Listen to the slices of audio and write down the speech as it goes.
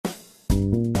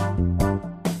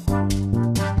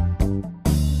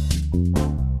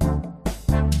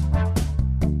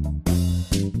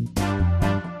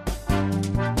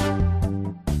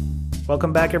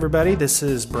Welcome back, everybody. This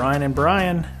is Brian and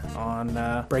Brian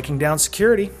on Breaking Down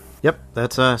Security. Yep,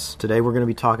 that's us. Today we're going to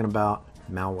be talking about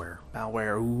malware.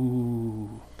 Malware,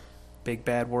 ooh, big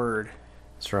bad word.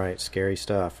 That's right, scary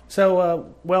stuff.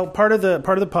 So, part of the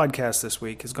podcast this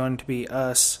week is going to be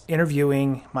us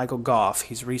interviewing Michael Gough.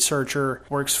 He's a researcher,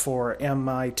 works for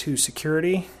MI2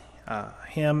 Security.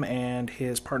 Him and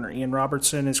his partner Ian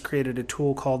Robertson has created a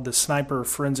tool called the Sniper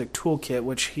Forensic Toolkit,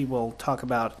 which he will talk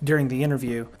about during the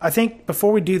interview. I think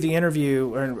before we do the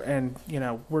interview, and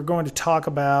we're going to talk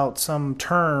about some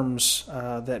terms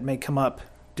that may come up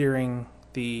during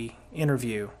the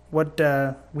interview.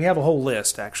 We have a whole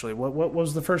list, actually. What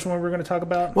was the first one we were going to talk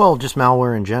about? Well, just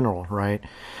malware in general, right?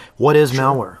 What is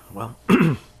malware? Well,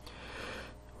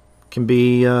 can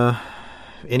be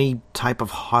any type of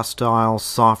hostile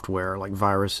software like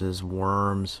viruses,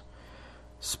 worms,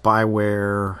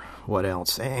 spyware, what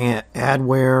else?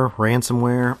 Adware,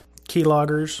 ransomware.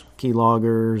 Keyloggers,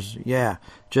 yeah.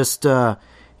 Just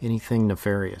anything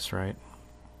nefarious, right?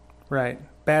 Right.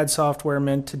 Bad software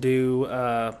meant to do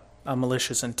a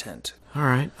malicious intent. All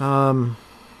right.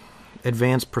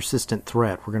 Advanced persistent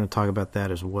threat. We're going to talk about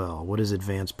that as well. What is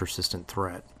advanced persistent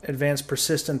threat? Advanced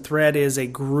persistent threat is a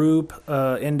group,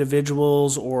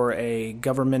 individuals, or a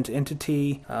government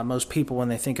entity. Most people, when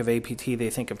they think of APT,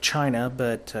 they think of China,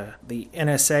 but the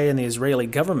NSA and the Israeli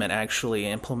government actually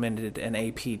implemented an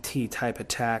APT type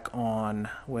attack on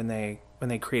when they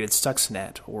created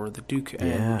Stuxnet or the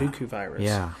Duku virus.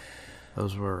 Yeah,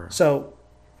 those were so.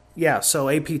 Yeah, so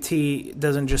APT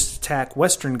doesn't just attack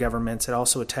Western governments, it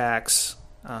also attacks,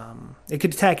 it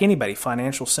could attack anybody,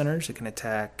 financial centers, it can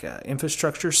attack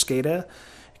infrastructure, SCADA,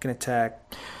 it can attack...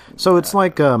 So it's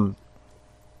like,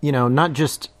 not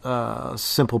just a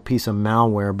simple piece of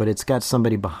malware, but it's got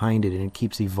somebody behind it and it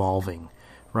keeps evolving,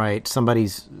 right?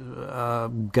 Somebody's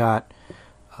got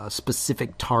a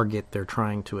specific target they're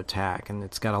trying to attack, and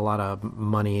it's got a lot of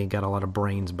money, got a lot of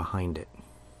brains behind it.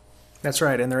 That's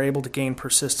right, and they're able to gain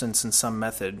persistence in some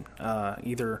method,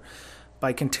 either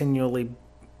by continually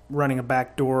running a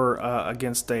backdoor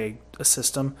against a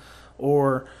system,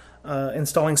 or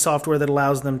installing software that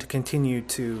allows them to continue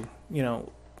to,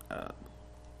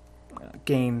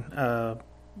 gain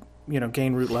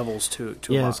root levels to.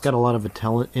 Yeah, it's got a lot of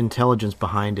intelligence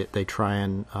behind it. They try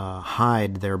and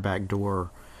hide their backdoor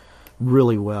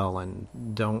really well,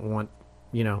 and don't want.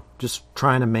 Just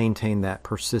trying to maintain that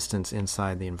persistence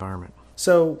inside the environment.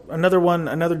 So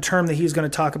another term that he's going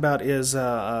to talk about is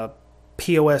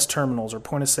POS terminals or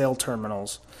point of sale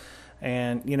terminals.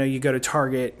 And, you go to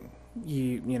Target,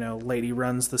 lady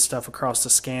runs the stuff across the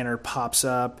scanner, pops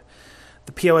up.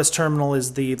 The POS terminal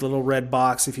is the little red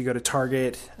box if you go to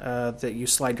Target that you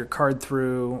slide your card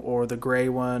through, or the gray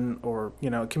one, or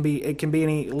it can be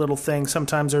any little thing.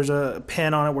 Sometimes there's a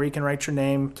pen on it where you can write your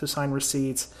name to sign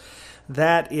receipts.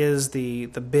 That is the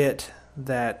bit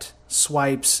that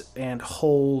swipes and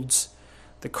holds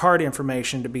the card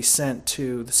information to be sent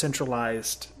to the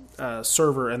centralized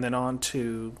server and then on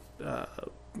to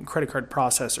credit card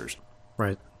processors.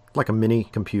 Right. Like a mini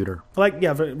computer.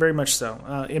 Very much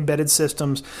so. Embedded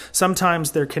systems,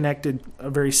 sometimes they're connected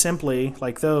very simply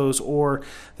like those, or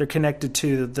they're connected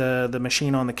to the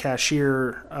machine on the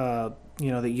cashier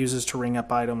that uses to ring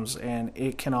up items, and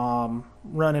it can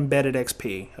run embedded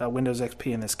XP, Windows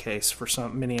XP in this case, for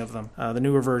many of them. The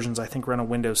newer versions, I think, run a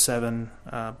Windows 7,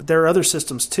 but there are other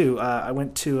systems too. I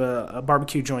went to a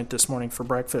barbecue joint this morning for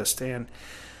breakfast, and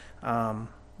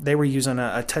they were using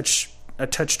a touch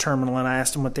terminal, and I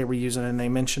asked them what they were using, and they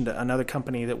mentioned another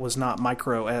company that was not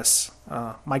Micro OS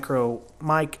or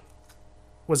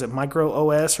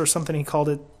something he called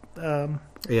it.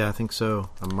 Yeah, I think so.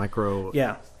 A Micro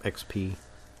XP.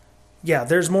 Yeah,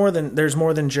 there's more than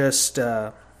just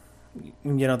that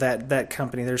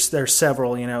company. There's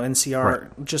several. NCR, right.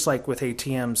 Just like with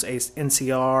ATMs,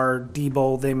 NCR,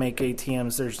 Diebold, they make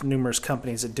ATMs. There's numerous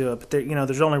companies that do it, but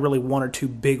there's only really one or two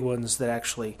big ones that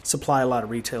actually supply a lot of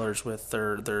retailers with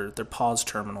their POS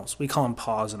terminals. We call them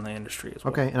POS in the industry as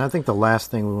well. Okay, and I think the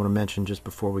last thing we want to mention just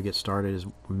before we get started is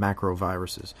macro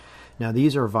viruses. Now,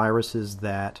 these are viruses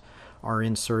that are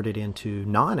inserted into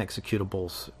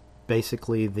non-executables.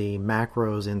 Basically, the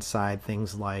macros inside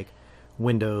things like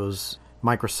Windows,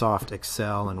 Microsoft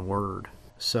Excel, and Word.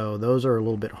 So those are a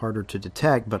little bit harder to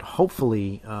detect, but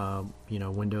hopefully,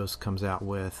 Windows comes out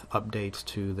with updates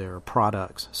to their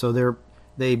products. So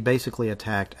they basically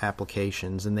attack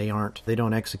applications, and they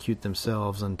don't execute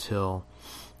themselves until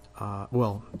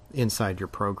inside your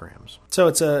programs. So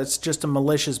it's just a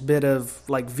malicious bit of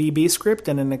like VB script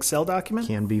in an Excel document?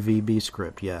 Can be VB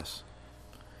script, yes.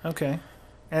 Okay.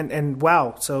 And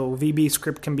wow, so VB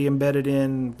script can be embedded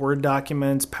in Word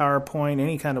documents, PowerPoint,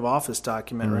 any kind of Office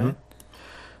document, right?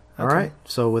 All right.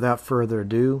 So without further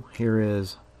ado, here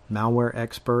is malware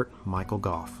expert Michael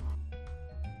Gough.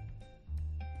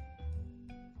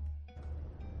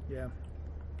 Yeah.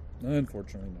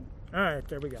 Unfortunately, no. All right,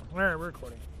 there we go. All right, we're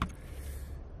recording.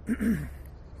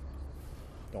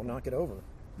 Don't knock it over.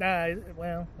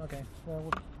 Well, okay. Well,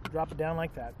 we'll drop it down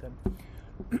like that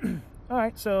then. All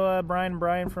right, so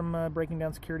Brian from Breaking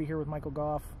Down Security here with Michael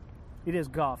Gough. It is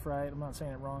Gough, right? I'm not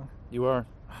saying it wrong. You are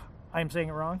I'm saying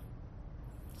it wrong?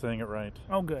 saying it right.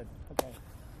 Oh, good.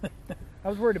 Okay. I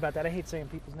was worried about that. I hate saying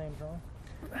people's names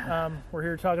wrong. We're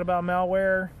here talking about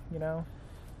malware, you know.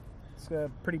 It's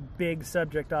a pretty big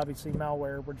subject, obviously,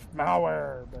 malware. We're just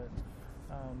malware, but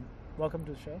welcome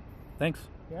to the show. Thanks.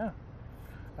 Yeah.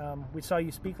 We saw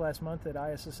you speak last month at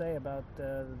ISSA about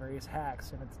the various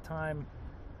hacks, and at the time,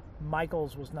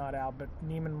 Michael's was not out, but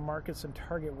Neiman Marcus and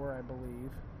Target were, I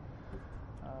believe.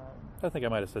 I think I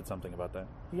might have said something about that.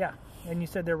 Yeah, and you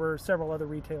said there were several other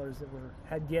retailers that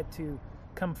had yet to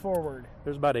come forward.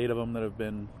 There's about 8 of them that have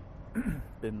been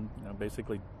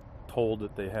basically told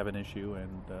that they have an issue,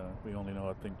 and we only know,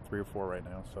 I think, 3 or 4 right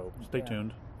now, so stay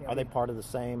tuned. Yeah, Are they part of the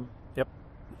same? Yep.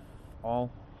 All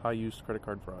high-use credit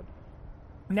card fraud.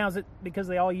 Now, is it because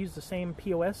they all use the same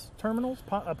POS terminals,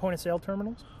 point-of-sale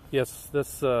terminals? Yes,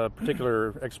 this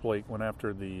particular exploit went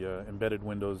after the embedded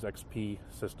Windows XP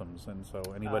systems, and so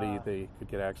anybody they could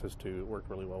get access to, it worked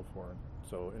really well for them.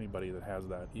 So anybody that has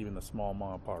that, even the small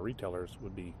mom-and-pop retailers,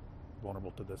 would be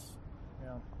vulnerable to this.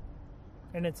 Yeah.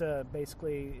 And it's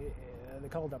basically, they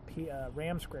call it a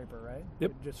RAM scraper, right?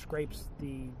 Yep. It just scrapes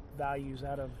the values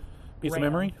out of Piece RAM.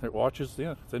 of memory, it watches,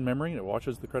 it's in memory, it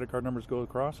watches the credit card numbers go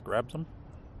across, grabs them,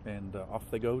 and off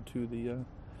they go to the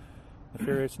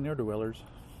nefarious ne'er-do-wellers.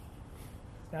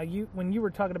 Now, when you were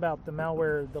talking about the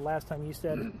malware the last time, you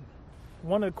said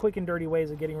one of the quick and dirty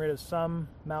ways of getting rid of some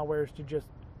malware is to just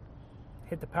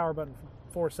hit the power button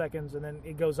for 4 seconds and then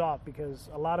it goes off, because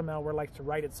a lot of malware likes to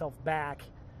write itself back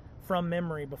from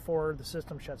memory before the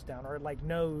system shuts down, or it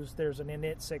knows there's an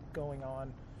init-sick going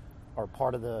on. Or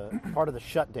part of the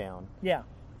shutdown. Yeah.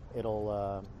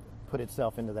 It'll put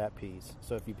itself into that piece.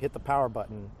 So if you hit the power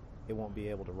button, it won't be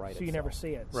able to write it. So you never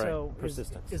see it. Right. So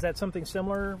Persistence. Is that something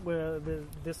similar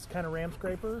with this kind of RAM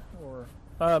scraper, or?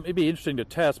 It'd be interesting to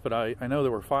test, but I know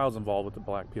there were files involved with the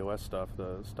black POS stuff,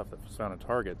 the stuff that was found at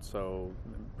Target. So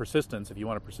persistence, if you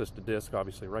want to persist to disk,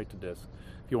 obviously write to disk.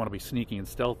 If you want to be sneaky and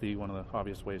stealthy, one of the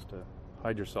obvious ways to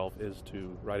hide yourself is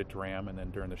to write it to RAM, and then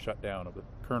during the shutdown of the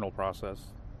kernel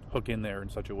process, hook in there in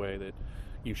such a way that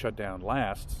you shut down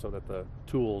last, so that the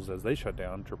tools, as they shut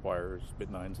down, tripwires,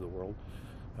 Bit9s of the world,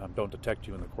 don't detect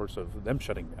you in the course of them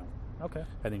shutting down. Okay.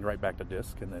 And then right back to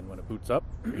disk, and then when it boots up,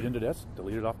 read into disk,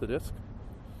 delete it off the disk.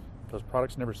 Those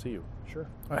products never see you. Sure.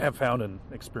 I have found and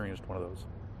experienced one of those.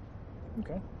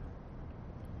 Okay.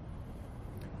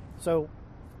 So,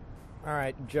 all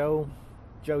right, Joe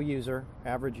user,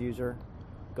 average user,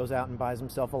 goes out and buys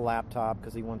himself a laptop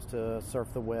because he wants to surf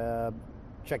the web,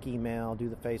 check email, do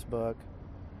the Facebook.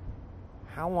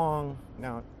 How long,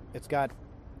 now it's got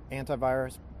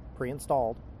antivirus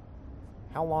pre-installed,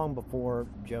 how long before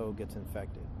Joe gets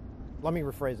infected? Let me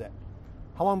rephrase that.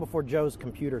 How long before Joe's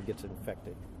computer gets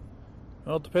infected?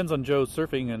 Well, it depends on Joe's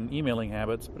surfing and emailing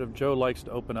habits, but if Joe likes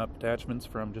to open up attachments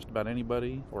from just about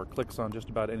anybody, or clicks on just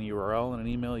about any URL in an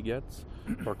email he gets,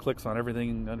 or clicks on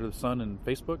everything under the sun in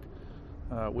Facebook,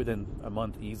 within a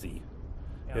month easy.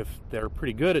 Yeah. If they're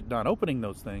pretty good at not opening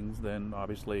those things, then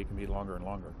obviously it can be longer and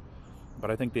longer. But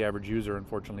I think the average user,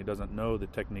 unfortunately, doesn't know the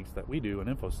techniques that we do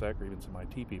in InfoSec, or even some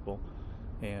IT people,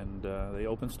 and they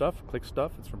open stuff, click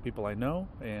stuff, it's from people I know,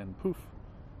 and poof,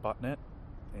 botnet,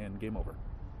 and game over.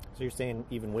 So you're saying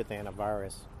even with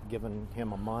antivirus, giving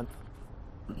him a month?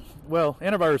 Well,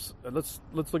 antivirus, let's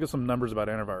look at some numbers about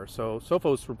antivirus. So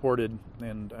Sophos reported,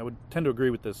 and I would tend to agree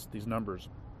with these numbers,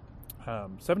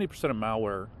 70% of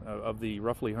malware, of the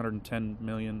roughly 100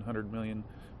 million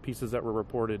pieces that were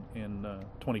reported in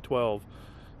 2012,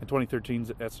 in 2013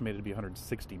 is estimated to be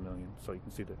 160 million. So you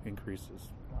can see the increase is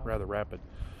rather rapid.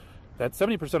 That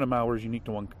 70% of malware is unique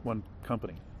to one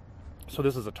company. So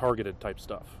this is a targeted type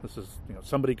stuff. This is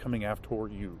somebody coming after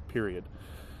you, period.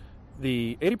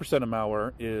 The 80% of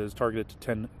malware is targeted to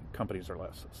 10 companies or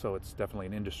less. So it's definitely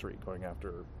an industry going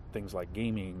after things like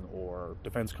gaming or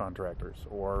defense contractors,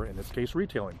 or in this case,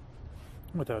 retailing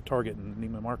with a Target and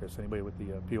Neiman Marcus, anybody with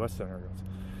the POS scenarios.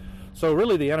 So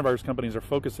really the antivirus companies are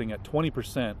focusing at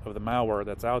 20% of the malware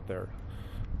that's out there,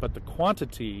 but the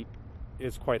quantity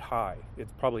is quite high.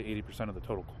 It's probably 80% of the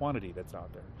total quantity that's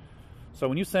out there. So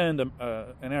when you send an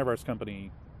antivirus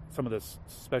company some of this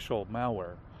special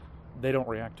malware, they don't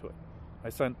react to it. I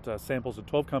sent samples to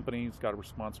 12 companies, got a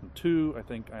response from 2. I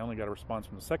think I only got a response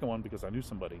from the second one because I knew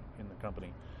somebody in the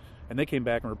company. And they came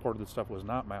back and reported that stuff was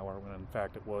not malware, when in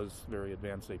fact it was very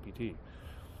advanced APT.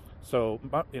 So,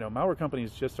 malware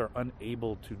companies just are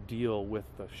unable to deal with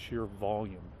the sheer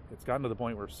volume. It's gotten to the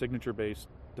point where signature-based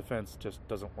defense just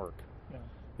doesn't work. Yeah.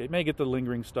 It may get the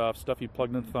lingering stuff you plug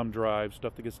in the thumb drive,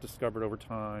 stuff that gets discovered over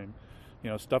time,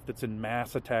 stuff that's in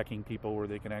mass attacking people where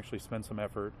they can actually spend some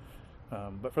effort.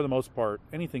 But for the most part,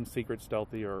 anything secret,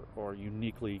 stealthy, or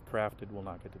uniquely crafted will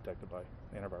not get detected by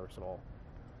antivirus at all.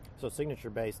 So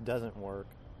signature-based doesn't work.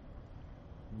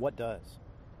 What does?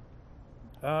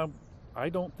 I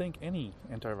don't think any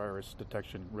antivirus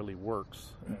detection really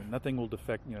works. Nothing will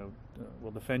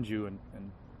will defend you and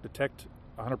detect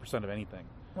 100% of anything.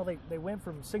 Well, they went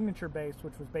from signature-based,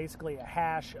 which was basically a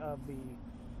hash of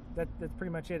that's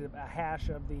pretty much it, a hash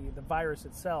of the virus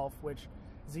itself, which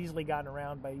is easily gotten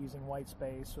around by using white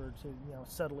space or to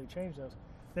subtly change those.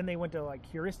 Then they went to like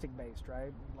heuristic-based,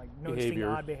 right? Like noticing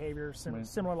odd behavior,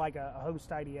 similar like a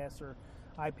host IDS or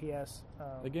IPS.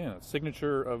 Again, a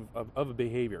signature of a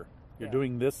behavior. You're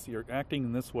doing this, you're acting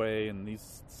in this way in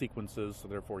these sequences, so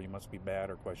therefore you must be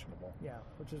bad or questionable. Yeah,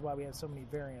 which is why we have so many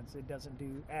variants. It doesn't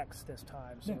do X this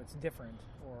time, so it's different.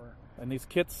 And these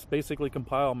kits basically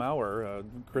compile malware.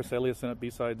 Chris Eliason at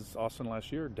B-Sides Austin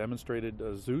last year demonstrated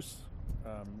a Zeus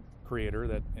creator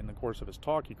that in the course of his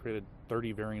talk he created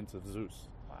 30 variants of Zeus.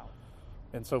 Wow.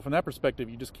 And so from that perspective,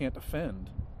 you just can't defend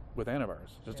with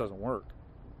antivirus. It just doesn't work.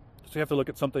 So you have to look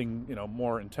at something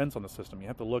more intense on the system. You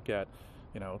have to look at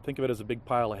think of it as a big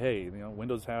pile of hay.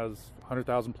 Windows has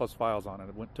 100,000 plus files on it,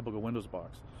 a typical Windows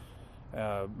box.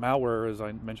 Malware, as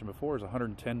I mentioned before, is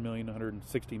 110 million,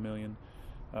 160 million.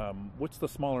 What's the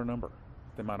smaller number?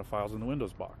 The amount of files in the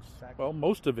Windows box. Exactly. Well,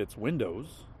 most of it's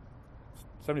Windows.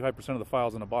 75% of the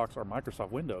files in a box are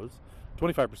Microsoft Windows.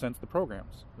 25% is the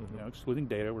programs. Excluding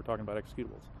data, we're talking about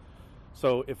executables.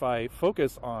 So if I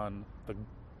focus on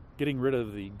getting rid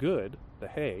of the good, the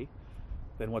hay,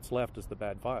 then what's left is the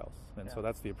bad files. And so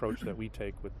that's the approach that we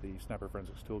take with the Sniper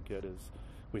Forensics Toolkit is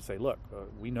we say, look,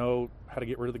 we know how to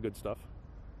get rid of the good stuff,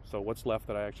 so what's left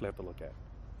that I actually have to look at?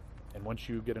 And once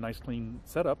you get a nice clean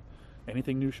setup,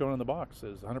 anything new shown on the box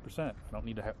is 100%. I don't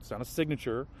need to have it's not a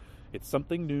signature. It's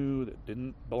something new that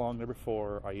didn't belong there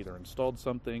before. I either installed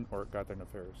something or it got there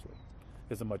nefariously.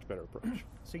 Is a much better approach.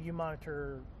 So you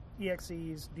monitor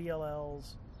EXEs,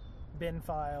 DLLs, bin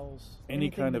files, any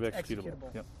kind of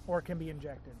executable. Yep. Or can be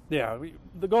injected. Yeah,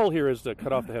 the goal here is to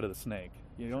cut off the head of the snake.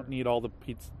 You don't need all the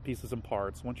pieces and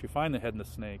parts. Once you find the head in the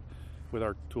snake, with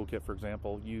our toolkit, for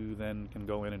example, you then can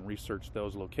go in and research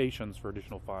those locations for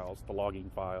additional files, the logging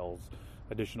files,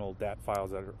 additional DAT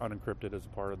files that are unencrypted as a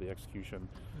part of the execution.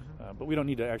 But we don't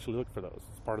need to actually look for those.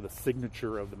 It's part of the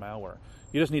signature of the malware.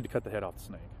 You just need to cut the head off the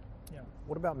snake. Yeah.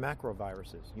 What about macro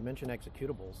viruses? You mentioned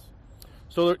executables.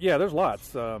 So, there's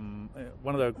lots. One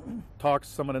of the talks,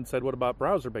 someone had said, what about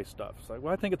browser-based stuff? It's like,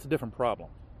 well, I think it's a different problem.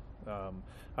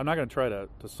 I'm not going to try to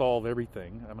solve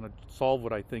everything. I'm going to solve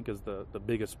what I think is the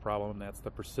biggest problem, and that's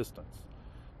the persistence.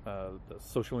 The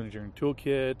Social Engineering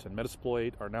Toolkit and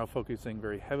Metasploit are now focusing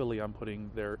very heavily on putting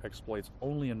their exploits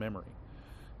only in memory.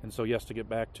 And so, yes, to get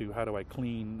back to how do I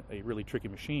clean a really tricky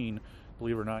machine,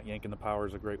 believe it or not, yanking the power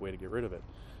is a great way to get rid of it.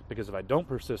 Because if I don't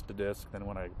persist the disk, then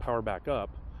when I power back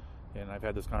up, and I've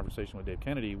had this conversation with Dave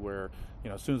Kennedy where,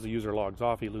 as soon as the user logs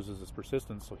off, he loses his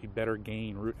persistence, so he better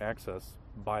gain root access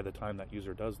by the time that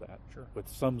user does that. Sure. With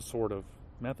some sort of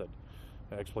method,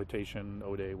 exploitation,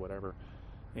 ODA, whatever.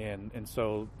 And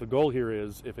so the goal here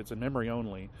is, if it's in memory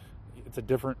only, it's a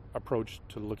different approach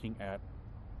to looking at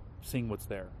seeing what's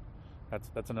there.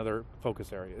 That's another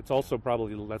focus area. It's also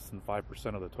probably less than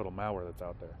 5% of the total malware that's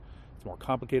out there. It's more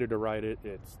complicated to write it.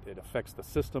 It affects the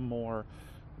system more.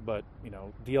 But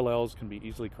DLLs can be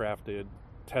easily crafted,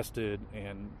 tested,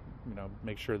 and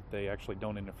make sure that they actually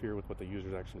don't interfere with what the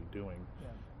user's actually doing. Yeah.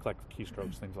 Collect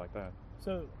keystrokes, things like that.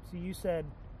 So you said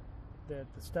that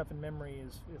the stuff in memory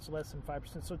is less than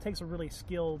 5%. So it takes a really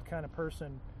skilled kind of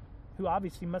person who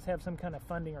obviously must have some kind of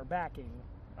funding or backing.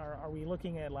 Are we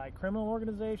looking at like criminal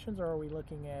organizations, or are we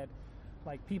looking at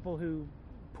like people who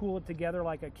pool it together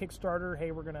like a Kickstarter?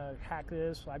 Hey, we're going to hack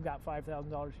this. I've got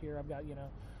 $5,000 here. I've got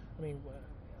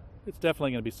It's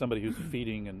definitely going to be somebody who's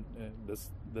feeding in this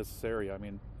area. I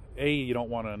mean, you don't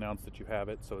want to announce that you have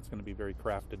it, so it's going to be very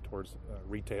crafted towards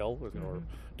retail or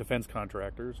defense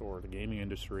contractors or the gaming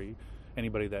industry,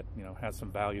 anybody that has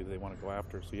some value that they want to go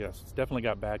after. So yes, it's definitely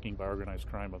got backing by organized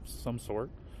crime of some sort.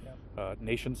 Yeah.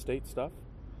 Nation-state stuff.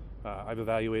 I've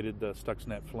evaluated the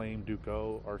Stuxnet, Flame,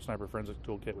 Duco, our Sniper Forensics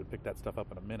Toolkit would pick that stuff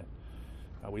up in a minute.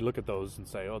 We look at those and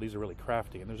say, oh, these are really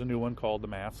crafty. And there's a new one called the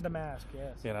Mask. The Mask,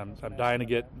 yes. And I'm dying to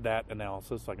get that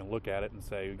analysis so I can look at it and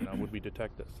say, would we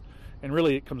detect this? And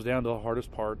really it comes down to the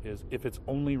hardest part is if it's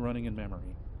only running in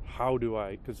memory, how do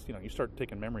I, because you start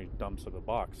taking memory dumps of a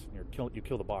box and you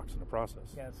kill the box in the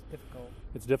process. Yeah, it's difficult.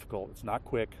 It's difficult. It's not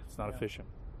quick. It's not efficient.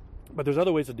 But there's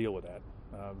other ways to deal with that.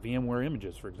 VMware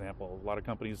images, for example. A lot of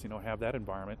companies, have that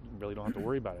environment and really don't have to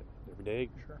worry about it. Every day,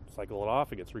 cycle it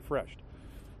off, it gets refreshed.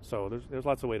 So there's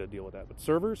lots of ways to deal with that. But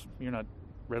servers, you're not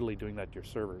readily doing that to your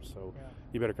servers. So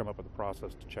you better come up with a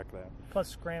process to check that. Plus,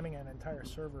 scramming an entire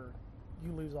server,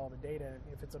 you lose all the data.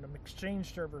 If it's an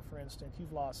Exchange server, for instance,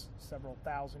 you've lost several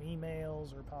thousand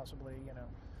emails or possibly,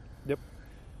 Yep.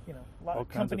 A lot of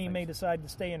company may decide to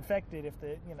stay infected if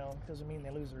doesn't mean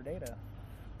they lose their data.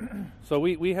 So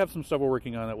we have some stuff we're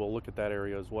working on that will look at that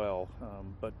area as well.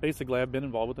 But basically, I've been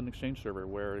involved with an Exchange server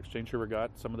where Exchange server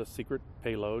got some of the secret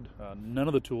payload. None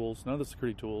of the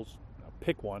security tools,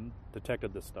 pick one,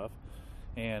 detected this stuff.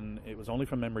 And it was only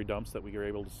from memory dumps that we were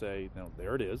able to say,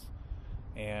 there it is.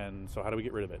 And so how do we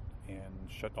get rid of it?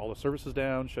 And shut all the services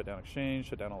down, shut down Exchange,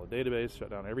 shut down all the database, shut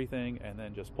down everything, and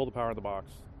then just pull the power of the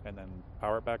box and then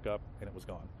power it back up, and it was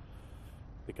gone.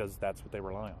 Because that's what they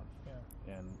rely on.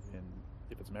 Yeah. And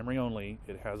if it's memory only,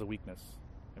 it has a weakness.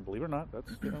 And believe it or not,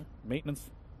 that's maintenance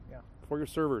for your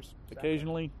servers. Exactly.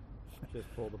 Occasionally,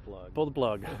 just pull the plug. Pull the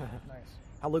plug. Nice.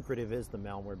 How lucrative is the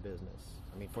malware business?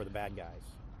 I mean, for the bad guys.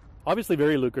 Obviously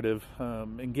very lucrative.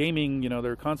 In gaming,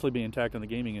 they're constantly being attacked in the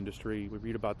gaming industry. We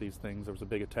read about these things. There was a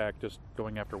big attack just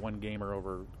going after one gamer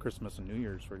over Christmas and New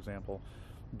Year's, for example.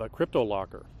 But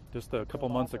CryptoLocker, just a couple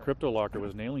months that CryptoLocker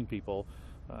was nailing people,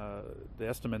 the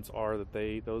estimates are that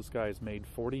those guys made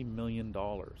 $40 million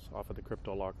off of the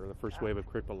CryptoLocker, the first wave of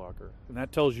CryptoLocker. And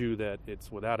that tells you that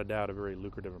it's without a doubt a very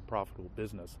lucrative and profitable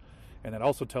business. And that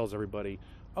also tells everybody,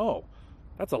 oh,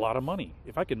 that's a lot of money.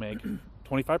 If I could make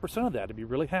 25% of that, I'd be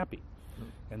really happy.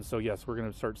 And so, yes, we're going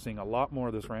to start seeing a lot more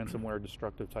of this ransomware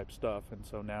destructive type stuff. And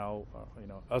so now,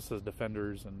 us as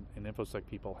defenders and InfoSec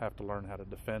people have to learn how to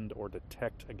defend or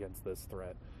detect against this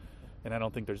threat. And I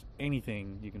don't think there's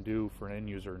anything you can do for an end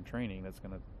user in training that's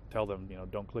going to tell them,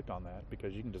 don't click on that,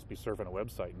 because you can just be surfing a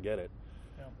website and get it.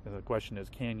 Yeah. And the question is,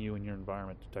 can you in your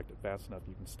environment detect it fast enough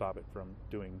you can stop it from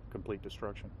doing complete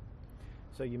destruction?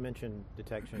 So you mentioned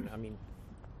detection. I mean,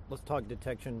 let's talk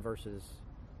detection versus,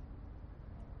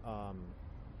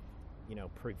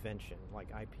 prevention, like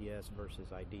IPS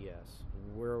versus IDS.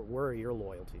 Where are your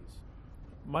loyalties?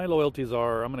 My loyalties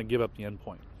are, I'm going to give up the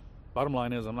endpoint. Bottom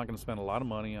line is, I'm not going to spend a lot of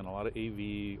money on a lot of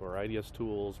AV or IDS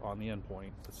tools on the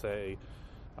endpoint to say,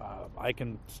 I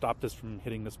can stop this from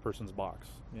hitting this person's box.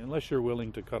 Unless you're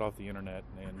willing to cut off the internet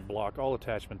and block all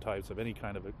attachment types of any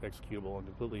kind of executable and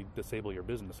completely disable your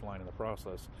business line in the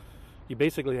process, you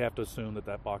basically have to assume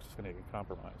that box is going to get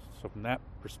compromised. So from that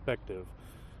perspective,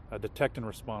 detect and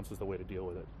response is the way to deal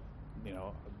with it.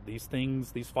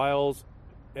 These files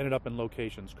ended up in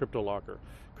locations.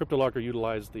 CryptoLocker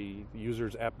utilized the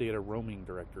user's app data roaming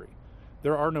directory.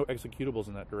 There are no executables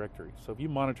in that directory. So if you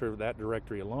monitor that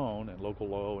directory alone and local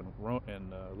low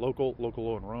and local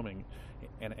low and roaming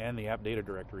and the app data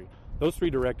directory, those three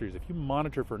directories, if you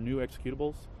monitor for new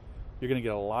executables, you're going to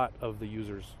get a lot of the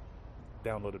user's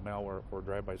downloaded malware or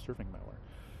drive-by surfing malware.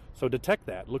 So detect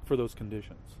that. Look for those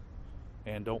conditions.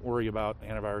 And don't worry about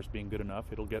antivirus being good enough.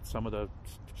 It'll get some of the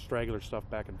straggler stuff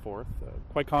back and forth.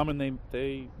 Quite common,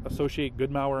 they associate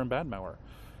good malware and bad malware.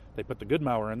 They put the good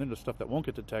malware in there, the stuff that won't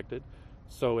get detected,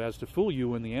 so as to fool you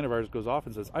when the antivirus goes off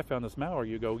and says, I found this malware,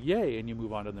 you go, yay, and you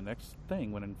move on to the next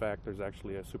thing, when in fact there's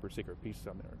actually a super secret piece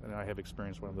on there. And I have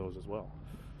experienced one of those as well.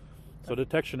 So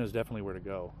detection is definitely where to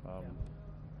go.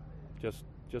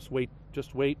 Just wait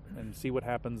and see what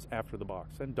happens after the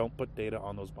box, and don't put data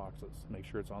on those boxes. Make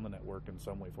sure it's on the network in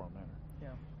some way, form, or manner. Yeah.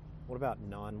 What about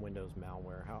non-Windows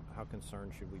malware? How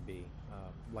concerned should we be?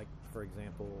 Like, for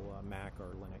example, Mac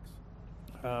or Linux?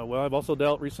 Well, I've also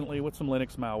dealt recently with some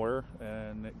Linux malware,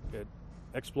 and it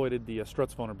exploited the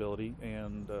struts vulnerability.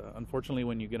 And unfortunately,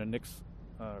 when you get a Nix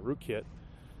rootkit,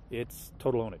 it's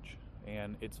total ownage,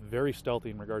 and it's very stealthy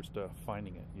in regards to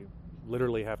finding it. You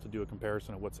literally have to do a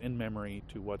comparison of what's in memory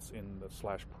to what's in the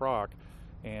 /proc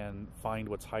and find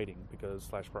what's hiding, because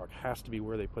 /proc has to be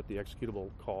where they put the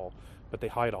executable call, but they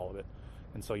hide all of it.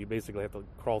 And so you basically have to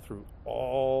crawl through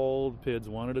all the PIDs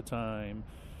one at a time.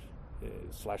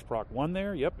 Is /proc1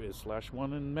 there? Yep. Is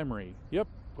 /1 in memory? Yep.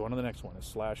 Go on to the next one.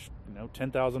 Is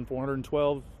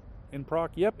 10,412 in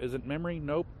proc? Yep. Is it memory?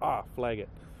 Nope. Flag it.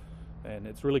 And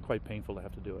it's really quite painful to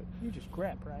have to do it. You just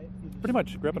grep, right? Pretty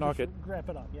much. Grep and awk it. Grep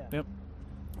it up, yeah. Yep.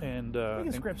 And we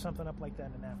can script something up like that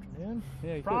in an afternoon.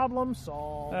 Yeah, problem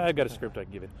solved. I've got a script I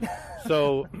can give it.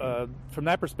 So from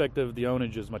that perspective, the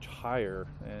ownage is much higher,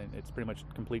 and it's pretty much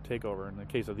complete takeover. In the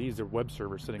case of these, they're web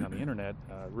servers sitting on the internet,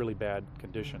 really bad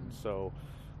conditions. So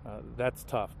that's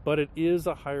tough. But it is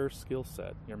a higher skill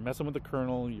set. You're messing with the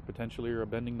kernel. You potentially are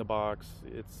bending the box.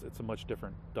 It's a much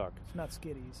different duck. It's not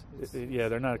skiddies.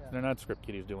 They're not script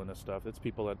kiddies doing this stuff. It's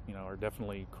people that are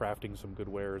definitely crafting some good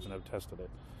wares and have tested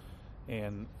it.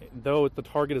 And though the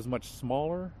target is much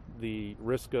smaller, the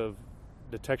risk of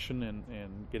detection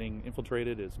and getting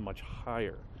infiltrated is much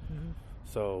higher. Mm-hmm.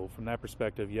 So from that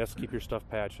perspective, yes, keep your stuff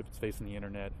patched if it's facing the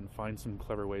internet, and find some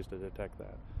clever ways to detect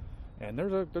that. And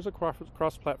there's a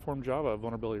cross-platform Java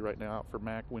vulnerability right now out for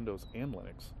Mac, Windows, and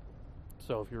Linux.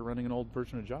 So if you're running an old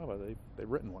version of Java, they've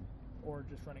written one. Or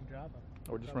just running Java.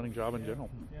 Or just running Java in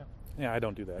general. Yeah. Yeah, I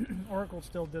don't do that. Oracle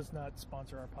still does not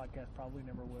sponsor our podcast, probably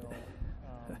never will.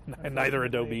 And neither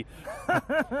Adobe.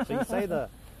 So you say the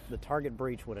target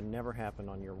breach would have never happened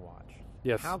on your watch.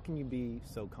 Yes. How can you be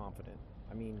so confident?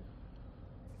 I mean,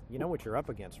 you know what you're up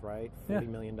against, right? $40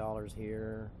 million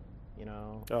here,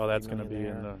 Oh, that's going to be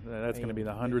going to be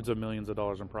the hundreds of millions of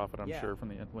dollars in profit, I'm sure,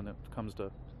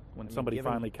 when somebody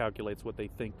finally calculates what they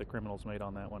think the criminals made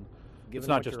on that one. Given it's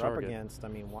not what just you're Target. up against, I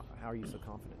mean, how are you so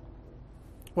confident?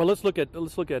 Well, let's look at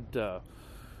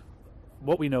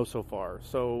what we know so far.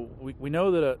 So we know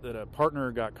that a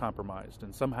partner got compromised,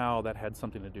 and somehow that had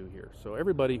something to do here. So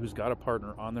everybody who's got a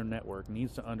partner on their network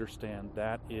needs to understand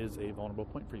that is a vulnerable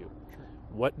point for you. Sure.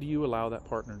 What do you allow that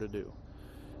partner to do?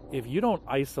 If you don't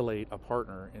isolate a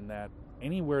partner in that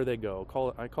anywhere they go,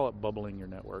 I call it bubbling your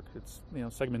network. It's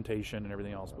segmentation and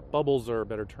everything else, but bubbles are a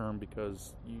better term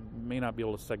because you may not be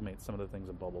able to segment some of the things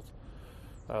in bubbles.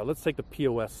 Let's take the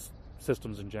POS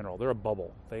systems in general. They're a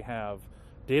bubble. They have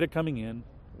data coming in,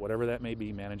 whatever that may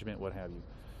be, management, what have you,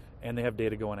 and they have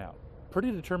data going out.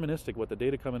 Pretty deterministic what the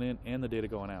data coming in and the data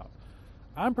going out.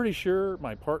 I'm pretty sure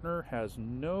my partner has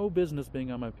no business being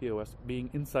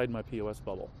inside my POS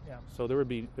bubble. Yeah. So there would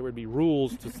be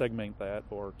rules to segment that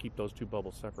or keep those two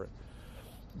bubbles separate.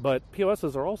 But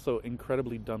POSs are also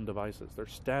incredibly dumb devices. They're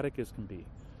static as can be.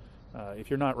 If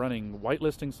you're not running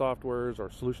whitelisting softwares or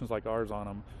solutions like ours on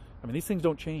them, these things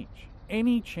don't change.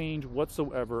 Any change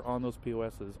whatsoever on those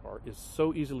POSs is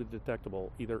so easily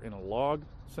detectable, either in a log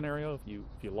scenario, if you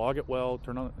log it well,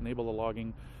 enable the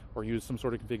logging, or use some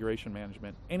sort of configuration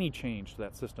management. Any change to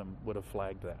that system would have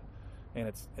flagged that. And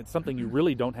it's something you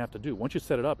really don't have to do. Once you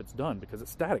set it up, it's done because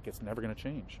it's static. It's never going to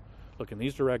change. Look in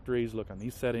these directories, look on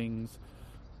these settings,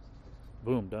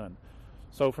 boom, done.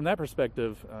 So from that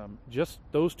perspective, just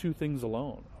those two things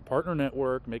alone, a partner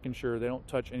network, making sure they don't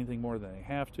touch anything more than they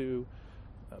have to,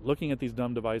 looking at these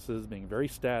dumb devices, being very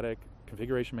static,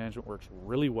 configuration management works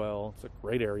really well. It's a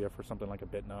great area for something like a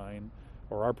Bit9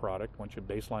 or our product. Once you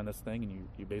baseline this thing and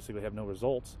you basically have no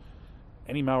results,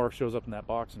 any malware shows up in that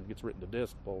box and gets written to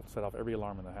disk will set off every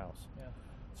alarm in the house. Yeah.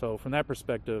 So from that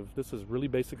perspective, this is really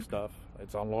basic stuff.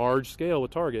 It's on large scale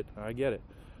with Target, I get it.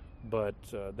 But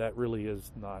that really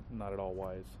is not at all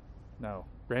wise. Now,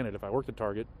 granted, if I worked at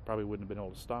Target, probably wouldn't have been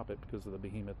able to stop it because of the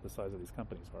behemoth the size of these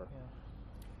companies are.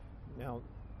 Yeah. Now,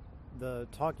 the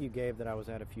talk you gave that I was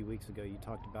at a few weeks ago, you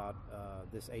talked about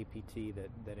this APT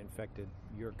that infected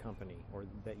your company, or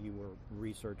that you were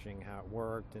researching how it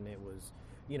worked, and it was,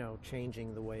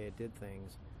 changing the way it did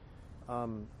things.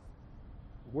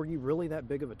 Were you really that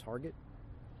big of a target?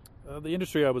 The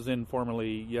industry I was in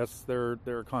formerly, yes, they're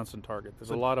a constant target.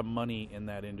 There's a lot of money in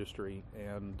that industry,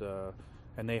 and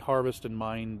they harvest and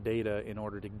mine data in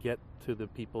order to get to the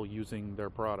people using their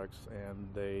products, and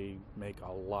they make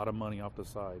a lot of money off the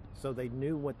side. So they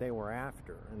knew what they were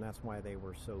after, and that's why they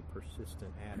were so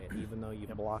persistent at it. Even though you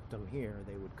blocked them here,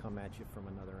 they would come at you from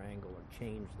another angle or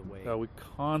change the way. We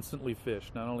constantly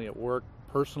phish, not only at work,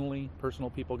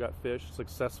 personal people got phished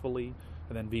successfully,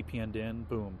 and then VPN'd in,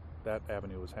 boom. That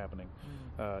avenue was happening.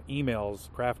 Emails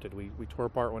crafted. We tore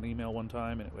apart one email one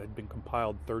time, and it had been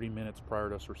compiled 30 minutes prior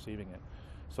to us receiving it.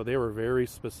 So they were very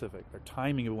specific. Their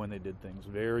timing of when they did things,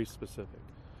 very specific.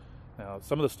 Now,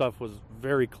 some of the stuff was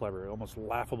very clever, almost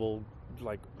laughable,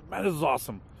 like, man, this is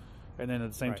awesome. And then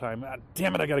at the same time,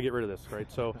 damn it, I got to get rid of this, right?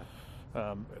 So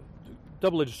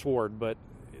double-edged sword, but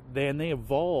then they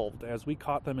evolved. As we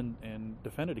caught them and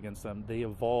defended against them, they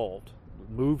evolved,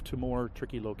 moved to more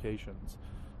tricky locations.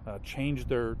 Changed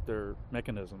their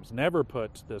mechanisms. Never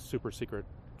put the super secret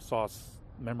sauce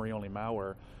memory-only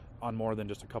malware on more than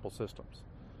just a couple systems,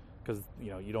 because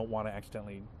you don't want to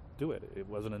accidentally do it. It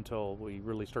wasn't until we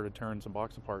really started tearing some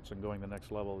box parts and going the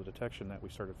next level of detection that we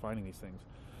started finding these things.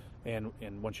 And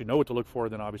once you know what to look for,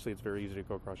 then obviously it's very easy to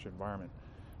go across your environment.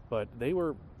 But they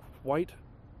were quite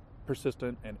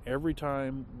persistent, and every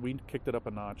time we kicked it up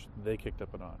a notch, they kicked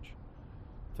up a notch,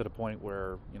 to the point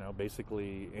where,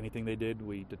 basically anything they did,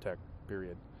 we detect,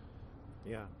 period.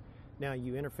 Yeah. Now,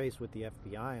 you interface with the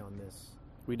FBI on this.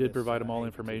 We did provide them all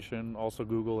information, also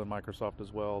Google and Microsoft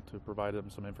as well, to provide them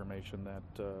some information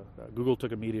that Google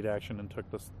took immediate action and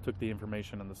took the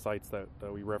information and the sites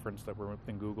that we referenced that were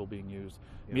within Google being used,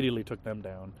 immediately took them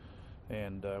down,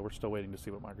 and we're still waiting to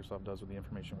see what Microsoft does with the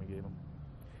information we gave them.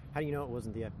 How do you know it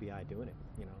wasn't the FBI doing it?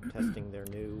 Testing their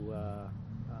new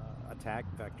attack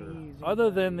vector. Other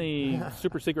than the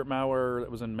super secret malware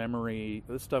that was in memory,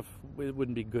 this stuff, it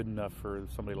wouldn't be good enough for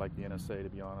somebody like the NSA, to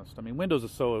be honest. I mean, Windows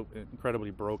is so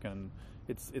incredibly broken.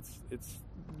 It's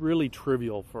really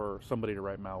trivial for somebody to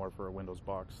write malware for a Windows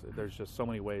box. There's just so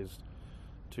many ways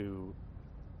to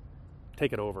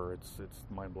take it over. It's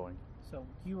mind blowing. So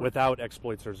without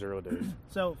exploits or 0 days.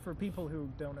 So for people who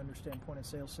don't understand point of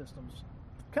sale systems,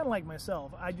 kind of like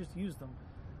myself, I just use them.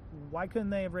 Why couldn't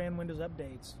they have ran Windows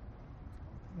updates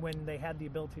when they had the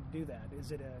ability to do that? Is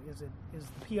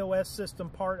the POS system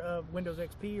part of Windows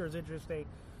XP, or is it just a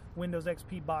Windows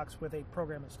XP box with a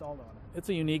program installed on it? It's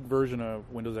a unique version of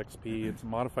Windows XP. It's a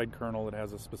modified kernel that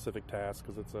has a specific task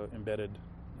because it's embedded.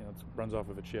 It runs off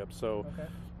of a chip. So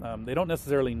they don't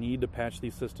necessarily need to patch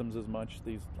these systems as much.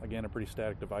 These, again, are pretty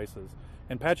static devices.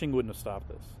 And patching wouldn't have stopped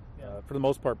this. Yeah. For the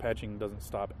most part, patching doesn't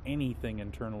stop anything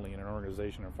internally in an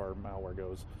organization as far as malware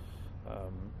goes.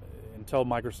 Until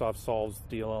Microsoft solves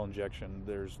DLL injection,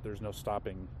 there's no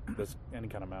stopping any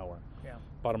kind of malware. Yeah.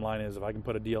 Bottom line is, if I can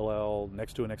put a DLL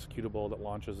next to an executable that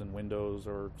launches in Windows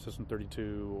or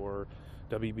System32 or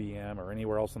WBM or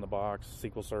anywhere else in the box,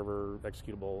 SQL Server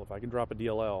executable, if I can drop a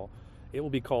DLL, it will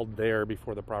be called there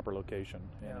before the proper location.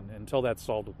 Yeah. And until that's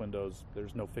solved with Windows,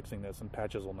 there's no fixing this, and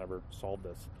patches will never solve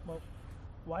this. Well,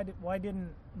 why didn't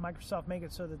Microsoft make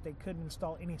it so that they couldn't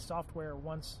install any software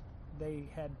once they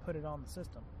had put it on the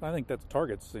system? I think that's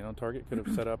Target's. Target could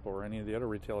have set up, or any of the other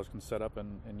retailers can set up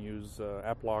and use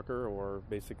App Locker, or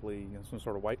basically some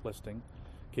sort of whitelisting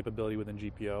capability within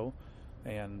GPO,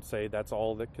 and say that's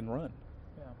all that can run.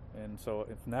 Yeah. And so,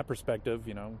 from that perspective,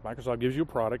 Microsoft gives you a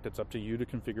product. It's up to you to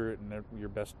configure it in your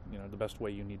best, the best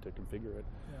way you need to configure it.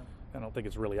 Yeah. I don't think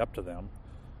it's really up to them.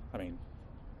 I mean,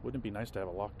 wouldn't it be nice to have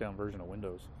a lockdown version of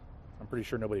Windows? I'm pretty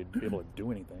sure nobody would be able to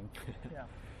do anything. Yeah.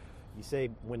 You say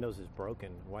Windows is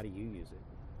broken. Why do you use it?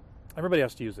 Everybody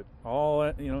has to use it. All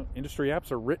industry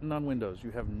apps are written on Windows.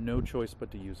 You have no choice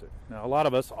but to use it. Now, a lot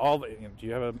of us, do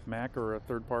you have a Mac or a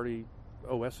third-party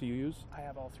OS you use? I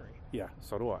have all three. Yeah,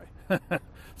 so do I.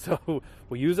 So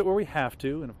we use it where we have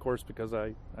to, and of course, because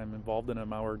I'm involved in a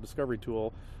malware discovery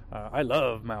tool, I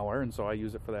love malware, and so I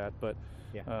use it for that. But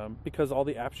because all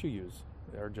the apps you use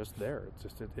are just there,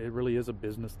 it really is a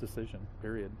business decision.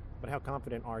 Period. But how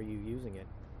confident are you using it,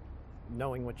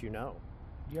 knowing what you know?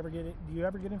 Do you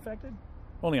ever get infected?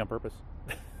 Only on purpose.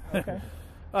 Okay.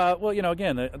 Well,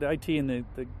 again, the IT and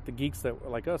the geeks that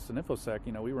like us in InfoSec,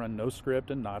 we run NoScript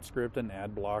and NotScript and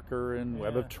Ad Blocker and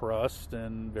Web of Trust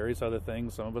and various other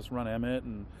things. Some of us run Emmet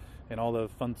and all the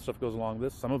fun stuff goes along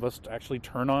with this. Some of us actually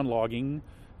turn on logging.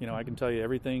 I can tell you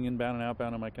everything inbound and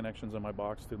outbound of my connections on my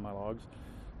box through my logs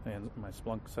and my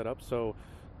Splunk setup. So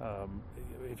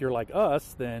if you're like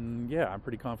us, then I'm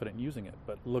pretty confident in using it.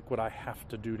 But look what I have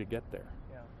to do to get there.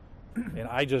 And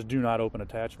I just do not open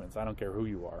attachments. I don't care who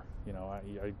you are.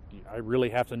 I really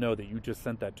have to know that you just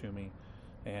sent that to me,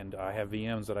 and I have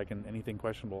VMs that anything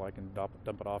questionable, I can dump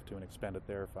it off to and expand it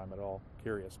there if I'm at all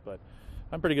curious. But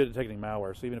I'm pretty good at detecting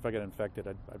malware, so even if I get infected,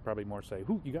 I'd probably more say,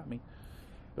 "Whoo, you got me,"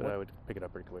 but I would pick it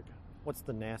up pretty quick. What's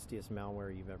the nastiest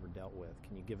malware you've ever dealt with?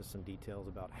 Can you give us some details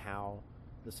about how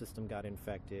the system got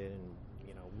infected and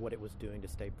what it was doing to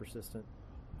stay persistent?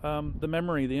 The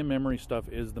in-memory stuff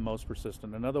is the most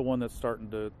persistent. Another one that's starting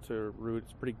to root,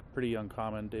 it's pretty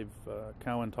uncommon. Dave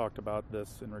Cowan talked about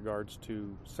this in regards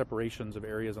to separations of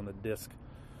areas on the disk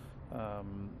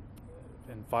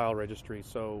and file registry.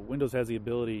 So Windows has the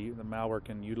ability, the malware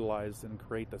can utilize and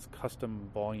create this custom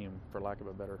volume, for lack of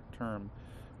a better term,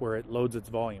 where it loads its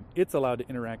volume. It's allowed to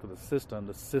interact with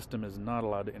the system is not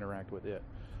allowed to interact with it.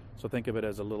 So think of it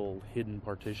as a little hidden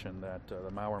partition that the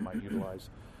malware might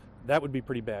utilize. That would be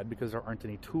pretty bad because there aren't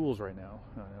any tools right now.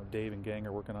 Dave and gang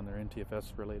are working on their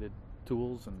NTFS-related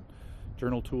tools and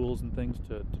journal tools and things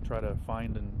to try to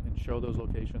find and show those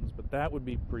locations, but that would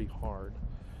be pretty hard.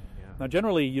 Yeah. Now,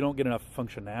 generally, you don't get enough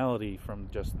functionality from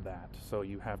just that, so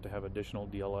you have to have additional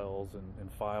DLLs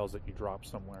and files that you drop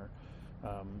somewhere.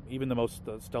 Even the most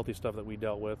stealthy stuff that we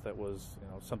dealt with, that was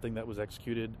something that was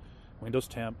executed, Windows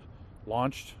temp,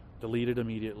 launched, deleted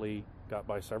immediately, got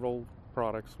by several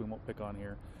products we won't pick on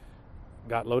here,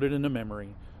 got loaded into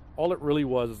memory, All it really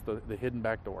was the hidden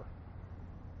back door.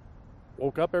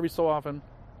 Woke up every so often,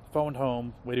 phoned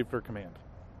home, waited for a command.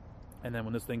 And then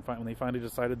when they finally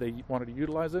decided they wanted to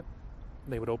utilize it,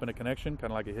 they would open a connection,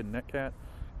 kind of like a hidden netcat,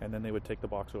 and then they would take the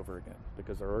box over again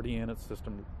because they're already in its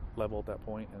system level at that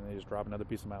point, and they just drop another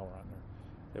piece of malware on there.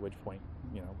 At which point,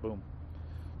 boom.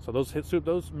 So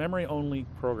those memory-only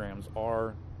programs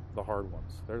are the hard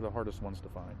ones. They're the hardest ones to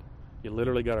find. You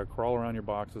literally got to crawl around your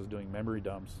boxes doing memory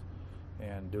dumps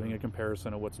and doing a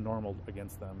comparison of what's normal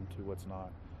against them to what's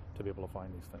not to be able to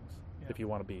find these things. Yeah. If you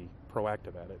want to be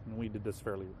proactive at it, and we did this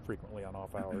fairly frequently on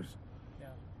off hours. Yeah,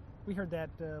 we heard that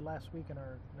last week in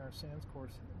our SANS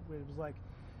course.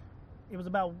 It was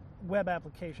about web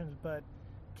applications, but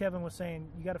Kevin was saying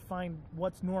you got to find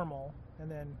what's normal and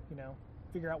then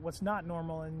figure out what's not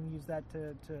normal and use that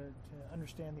to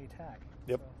understand the attack.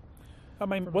 Yep. So, I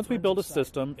mean, once we build a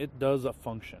system, it does a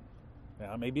function.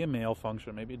 Yeah, maybe a mail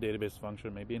function, maybe a database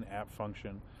function, maybe an app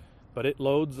function, but it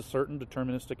loads a certain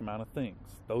deterministic amount of things.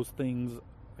 Those things,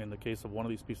 in the case of one of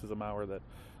these pieces of malware that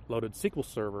loaded SQL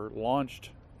Server,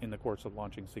 launched in the course of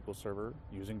launching SQL Server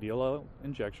using DLL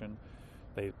injection.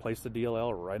 They placed the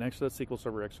DLL right next to the SQL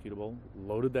Server executable,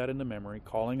 loaded that into memory,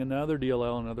 calling another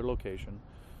DLL in another location,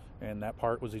 and that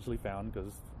part was easily found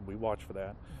because we watched for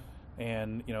that.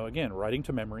 And, again, writing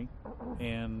to memory,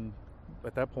 and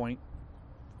at that point,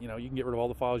 you can get rid of all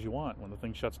the files you want. When the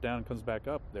thing shuts down and comes back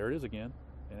up, there it is again,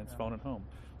 and it's phone at home.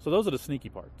 So those are the sneaky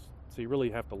parts. So you really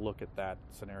have to look at that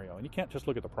scenario. And you can't just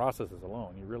look at the processes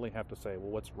alone. You really have to say,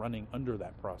 well, what's running under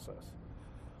that process?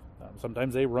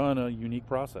 Sometimes they run a unique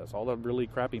process. All the really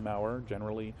crappy malware,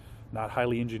 generally not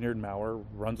highly engineered malware,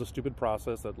 runs a stupid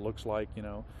process that looks like,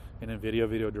 an NVIDIA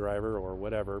video driver or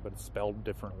whatever, but it's spelled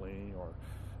differently, or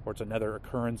it's another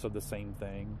occurrence of the same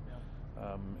thing.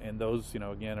 Yeah. And those,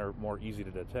 again, are more easy to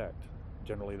detect.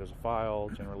 Generally, there's a file.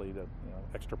 Generally, the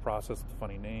extra process with a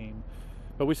funny name.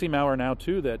 But we see malware now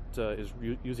too that is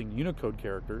using Unicode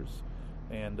characters.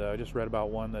 And I just read about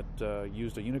one that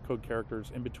used a Unicode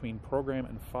characters in between program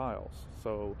and files.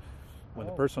 So when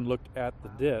the person looked at the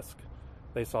disk,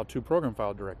 they saw two program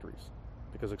file directories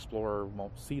because Explorer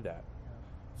won't see that.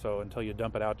 So until you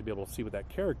dump it out to be able to see what that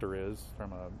character is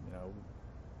from a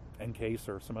Encase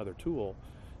or some other tool,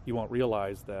 you won't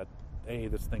realize that A,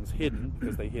 this thing's hidden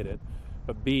because they hid it,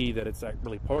 but B, that it's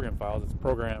really program files. It's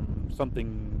program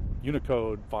something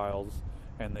Unicode files,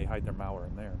 and they hide their malware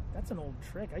in there. That's an old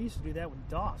trick. I used to do that with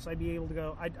DOS. I'd be able to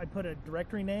go, I'd put a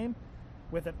directory name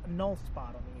with a null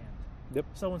spot on the end. Yep.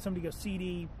 So when somebody goes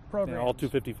CD programs. Yeah, all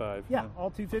 255. Yeah, all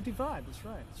 255. That's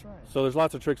right. So there's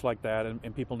lots of tricks like that,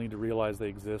 and people need to realize they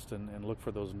exist and look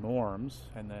for those norms,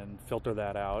 and then filter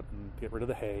that out and get rid of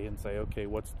the hay and say, okay,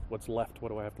 what's left? What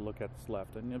do I have to look at that's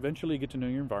left? And eventually you get to know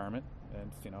your environment. And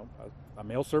a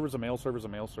mail server is a mail server is a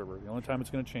mail server. The only time it's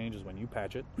going to change is when you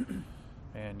patch it.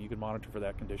 And you can monitor for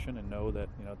that condition and know that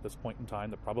at this point in time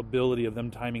the probability of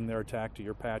them timing their attack to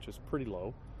your patch is pretty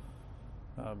low.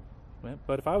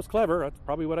 But if I was clever, that's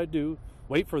probably what I'd do.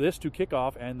 Wait for this to kick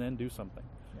off and then do something.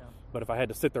 Yeah. But if I had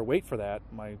to sit there wait for that,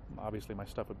 obviously my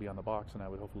stuff would be on the box and I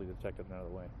would hopefully detect it another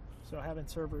way. So having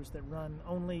servers that run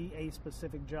only a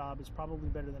specific job is probably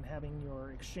better than having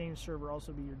your Exchange server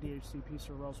also be your DHCP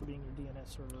server, also being your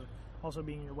DNS server, also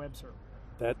being your web server.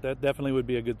 That definitely would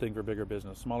be a good thing for bigger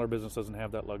business. Smaller business doesn't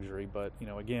have that luxury, but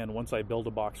again, once I build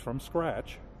a box from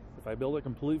scratch, if I build it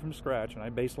completely from scratch and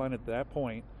I baseline it at that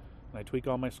point, and I tweak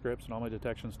all my scripts and all my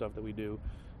detection stuff that we do,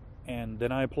 and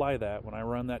then I apply that, when I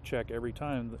run that check every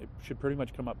time, it should pretty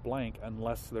much come up blank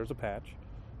unless there's a patch.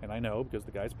 And I know because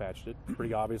the guys patched it. It's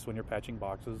pretty obvious when you're patching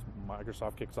boxes.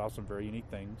 Microsoft kicks off some very unique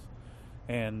things,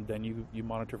 and then you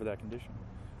monitor for that condition.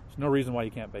 There's no reason why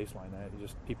you can't baseline that.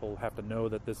 People have to know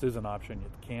that this is an option.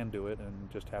 You can do it, and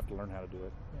just have to learn how to do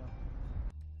it.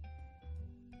 Yeah.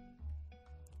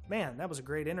 Man, that was a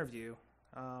great interview.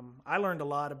 I learned a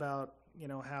lot about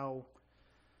how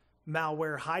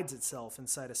malware hides itself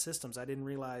inside of systems. I didn't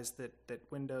realize that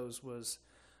Windows was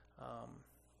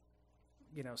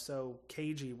so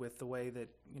cagey with the way that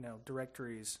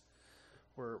directories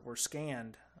were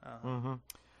scanned. Mm-hmm.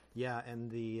 Yeah,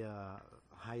 and the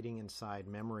hiding inside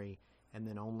memory, and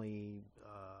then only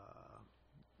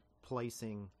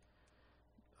placing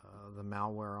the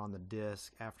malware on the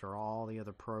disk after all the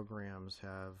other programs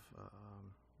have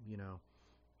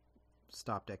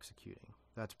stopped executing.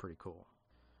 That's pretty cool.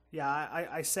 Yeah,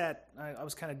 I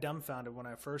was kind of dumbfounded when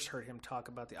I first heard him talk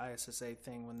about the ISSA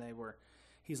thing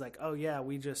he's like, oh yeah,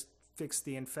 we just fixed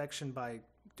the infection by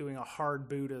doing a hard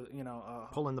boot of,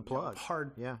 pulling the plug.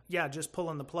 Just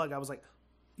pulling the plug. I was like,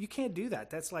 you can't do that.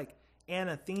 That's like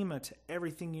anathema to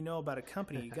everything you know about a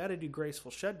company. You got to do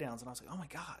graceful shutdowns. And I was like, oh my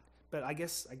God, But I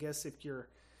guess if you're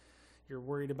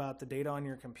worried about the data on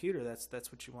your computer,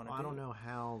 that's what you want to do. I don't know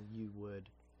how you would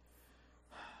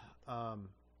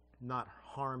not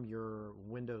harm your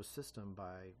Windows system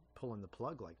by pulling the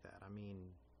plug like that. I mean,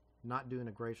 not doing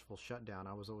a graceful shutdown.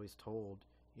 I was always told,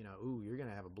 ooh, you're going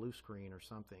to have a blue screen or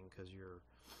something because your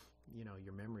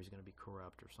memory is going to be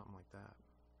corrupt or something like that.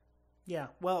 Yeah.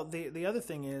 Well, the other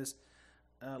thing is,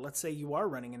 let's say you are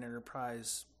running an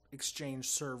enterprise Exchange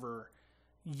server.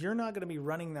 You're not going to be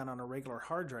running that on a regular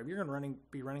hard drive. You're going to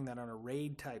be running that on a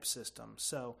RAID type system.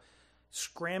 So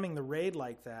scramming the RAID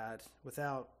like that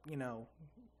without,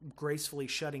 gracefully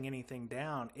shutting anything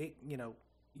down,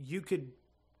 you could,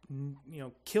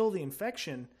 kill the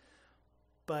infection,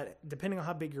 but depending on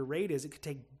how big your RAID is, it could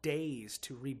take days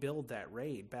to rebuild that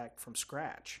RAID back from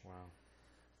scratch. Wow.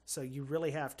 So you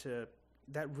really have to,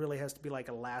 that really has to be like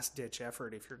a last ditch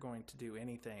effort if you're going to do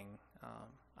anything.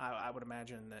 I would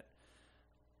imagine that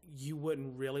you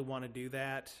wouldn't really want to do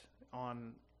that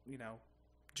on,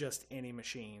 just any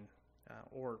machine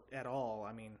or at all.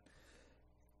 I mean,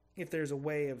 if there's a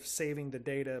way of saving the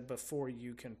data before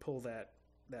you can pull that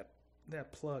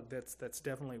plug, that's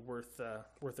definitely worth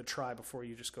a try before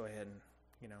you just go ahead and,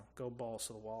 go balls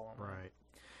to the wall on that. Right.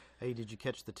 Hey, did you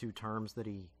catch the two terms that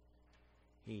he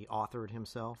authored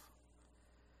himself?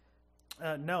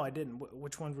 No, I didn't.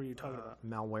 Which one were you talking about?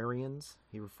 Malwareans.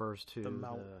 He refers to the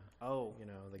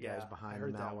guys behind the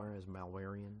malware as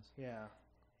malwareans. Yeah.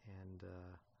 And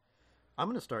I'm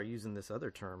going to start using this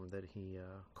other term that he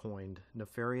coined,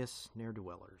 nefarious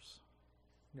ne'er-do-wellers.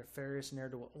 Nefarious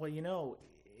ne'er-do-well. Well,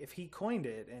 if he coined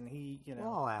it and he,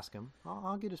 Well, I'll ask him.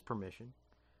 I'll get his permission.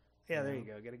 Yeah, there you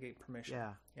go. Got to get permission.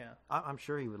 Yeah. I'm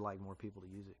sure he would like more people to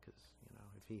use it because,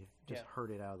 if he just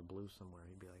heard it out of the blue somewhere,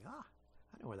 he'd be like,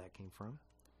 I know where that came from.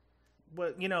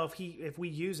 Well, if we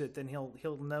use it, then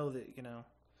he'll know that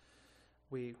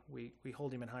we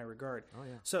hold him in high regard. Oh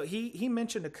yeah. So he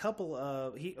mentioned a couple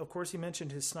of he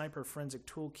mentioned his Sniper Forensic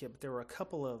Toolkit, but there were a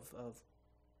couple of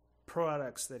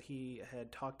products that he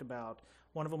had talked about.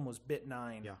 One of them was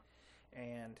Bit9. Yeah.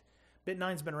 And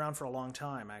Bit9's been around for a long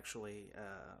time. Actually,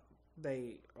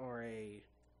 they are a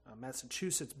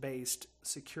Massachusetts-based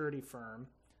security firm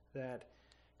that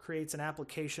creates an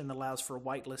application that allows for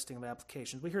whitelisting of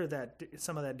applications. We heard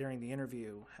some of that during the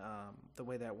interview, the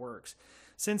way that works.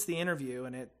 Since the interview,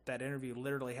 and that interview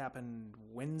literally happened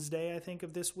Wednesday, I think,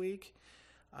 of this week,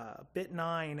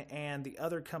 Bit9 and the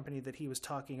other company that he was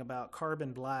talking about,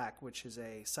 Carbon Black, which is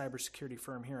a cybersecurity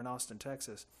firm here in Austin,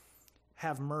 Texas,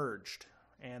 have merged,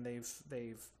 and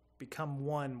they've become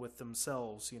one with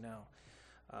themselves,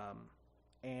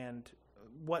 and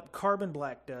what Carbon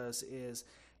Black does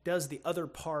the other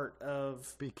part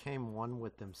of... Became one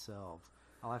with themselves.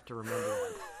 I'll have to remember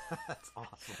that. That's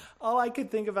awesome. All I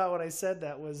could think about when I said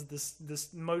that was this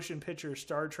motion picture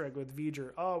Star Trek with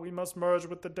V'ger. Oh, we must merge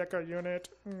with the Deca unit.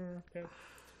 Yeah.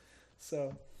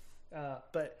 So,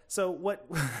 what?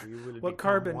 We will what become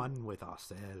Carbon? One with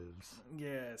ourselves.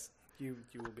 Yes, you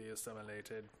will be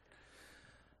assimilated.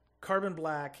 Carbon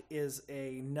Black is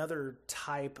another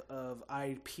type of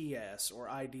IPS or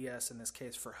IDS in this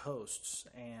case for hosts,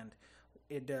 and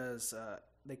it does.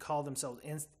 They call themselves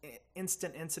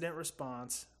instant incident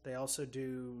response. They also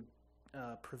do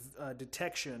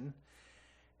detection,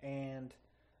 and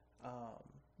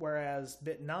whereas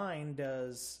Bit9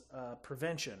 does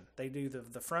prevention. They do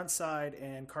the front side,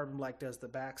 and Carbon Black does the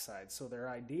back side. So their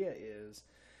idea is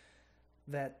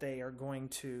that they are going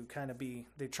to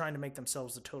they're trying to make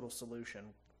themselves the total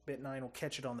solution. Bit9 will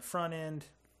catch it on the front end.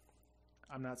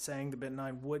 I'm not saying the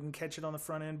Bit9 wouldn't catch it on the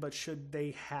front end, but should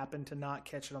they happen to not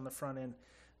catch it on the front end,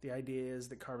 the idea is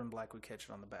that Carbon Black would catch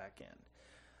it on the back end.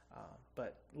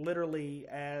 But literally,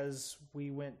 as we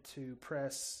went to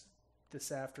press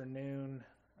this afternoon,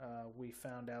 we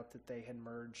found out that they had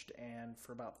merged, and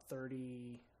for about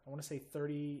 $38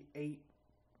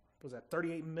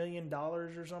 million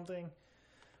or something,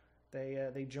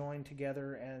 they joined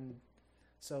together, and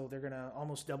so they're going to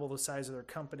almost double the size of their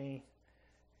company,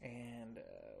 and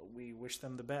we wish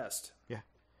them the best. Yeah.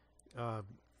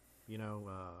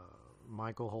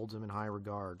 Michael holds him in high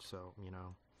regard, so,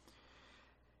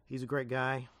 he's a great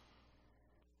guy.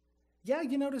 Yeah,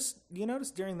 you notice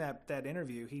during that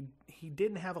interview, he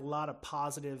didn't have a lot of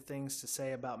positive things to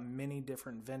say about many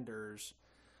different vendors.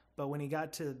 But when he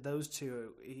got to those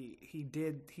two, he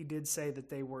did say that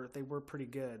they were pretty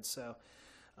good. So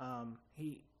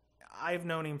I've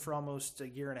known him for almost a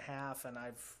year and a half, and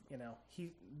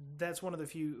that's one of the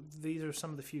few. These are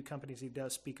some of the few companies he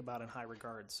does speak about in high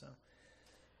regard. So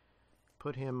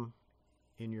put him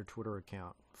in your Twitter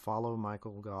account. Follow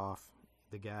Michael Gough.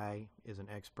 The guy is an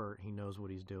expert. He knows what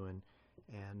he's doing,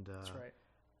 And That's right.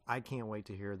 I can't wait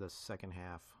to hear the second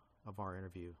half of our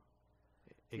interview.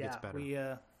 It gets better.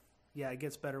 It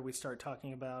gets better. We start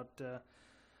talking about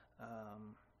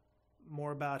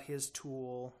more about his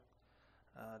tool,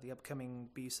 the upcoming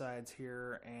B-sides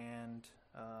here, and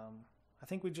I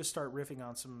think we just start riffing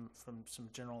on some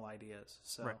general ideas.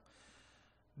 So Right.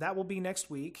 that will be next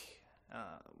week.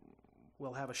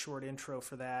 We'll have a short intro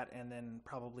for that, and then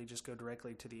probably just go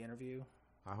directly to the interview.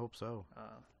 I hope so.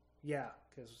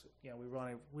 Because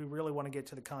we really want to get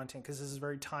to the content, because this is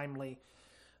very timely.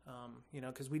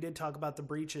 Because we did talk about the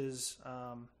breaches.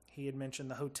 He had mentioned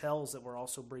the hotels that were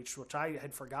also breached, which I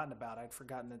had forgotten about. I'd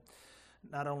forgotten that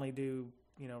not only do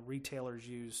retailers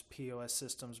use POS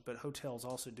systems, but hotels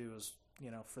also do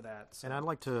for that. So. And I'd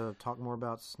like to talk more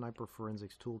about Sniper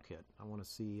Forensics Toolkit. I want to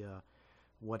see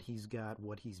what he's got,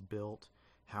 what he's built,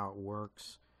 how it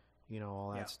works,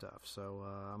 all that stuff. So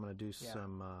I'm going to do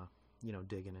some,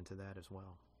 digging into that as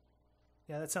well.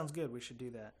 Yeah, that sounds good. We should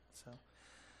do that. So,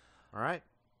 all right,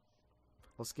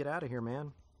 let's get out of here,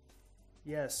 man.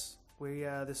 Yes,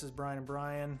 this is Brian and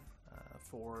Brian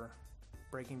for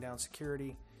Breaking Down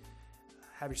Security.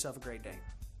 Have yourself a great day.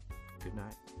 Good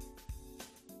night.